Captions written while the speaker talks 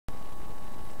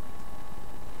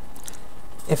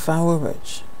If I were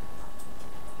rich,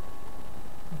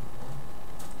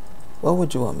 what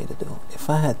would you want me to do? If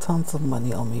I had tons of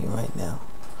money on me right now,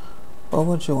 what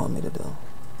would you want me to do?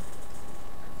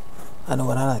 I know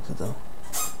what I like to do.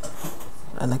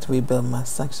 I like to rebuild my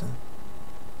section.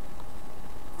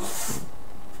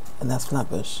 And that's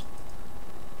Flatbush.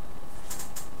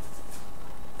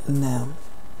 Now,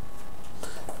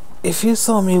 if you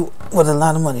saw me with a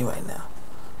lot of money right now,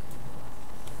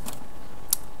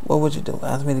 what would you do?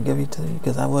 Ask me to give it to you?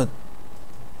 Because I would.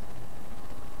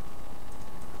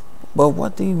 But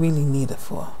what do you really need it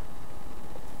for?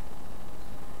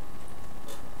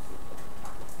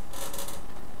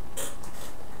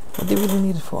 What do you really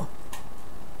need it for?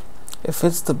 If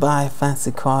it's to buy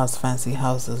fancy cars, fancy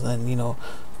houses, and, you know,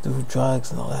 do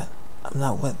drugs and all that, I'm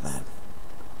not with that.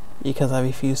 Because I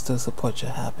refuse to support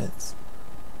your habits.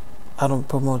 I don't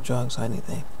promote drugs or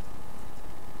anything.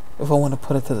 If I want to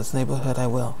put it to this neighborhood, I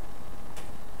will.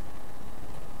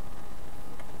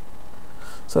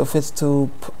 So if it's to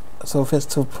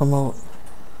promote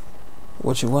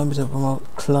what you want me to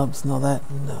promote, clubs and all that,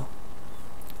 no.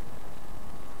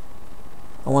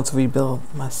 I want to rebuild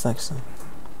my section.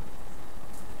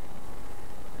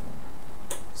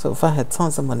 So if I had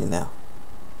tons of money now,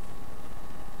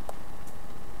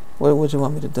 what would you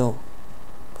want me to do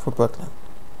for Brooklyn?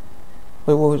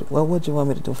 What would you want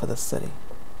me to do for the city?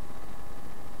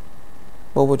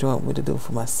 What would you want me to do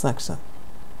for my section?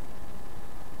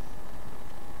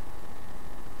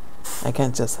 I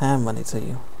can't just hand money to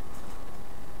you.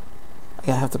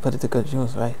 I have to put it to good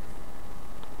use, right?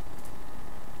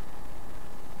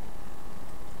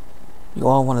 You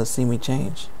all want to see me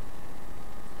change.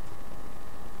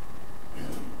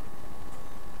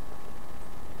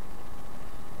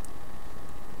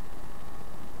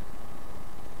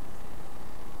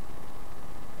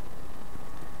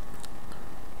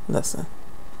 Listen.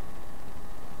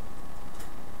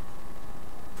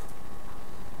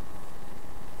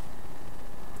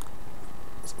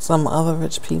 Some other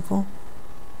rich people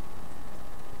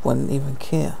wouldn't even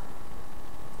care.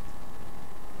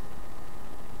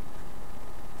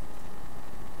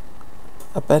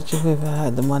 I bet you if I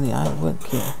had the money, I would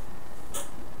care.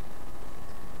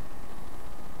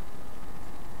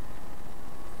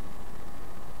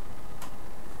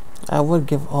 I would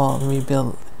give all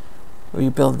rebuild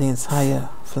the entire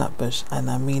Flatbush,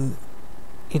 and I mean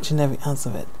each and every ounce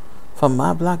of it, from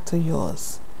my block to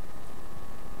yours.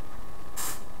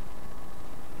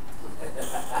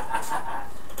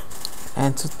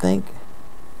 And to think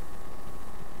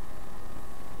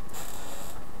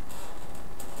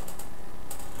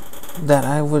that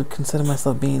I would consider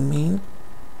myself being mean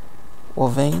or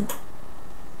vain,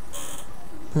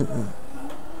 you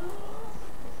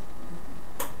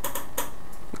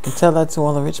can tell that to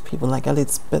all the rich people like Elliot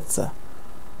Spitzer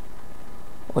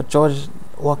or George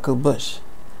Walker Bush.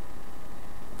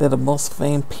 They're the most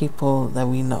vain people that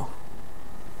we know.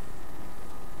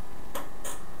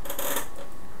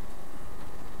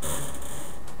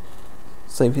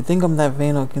 So if you think I'm that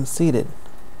vain or conceited,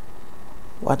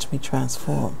 watch me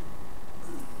transform.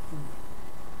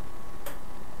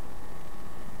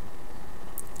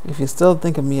 If you still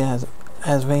think of me as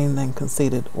vain and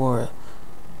conceited, or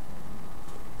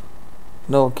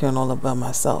caring all about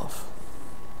myself,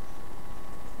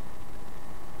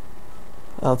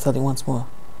 I'll tell you once more,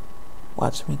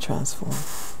 watch me transform.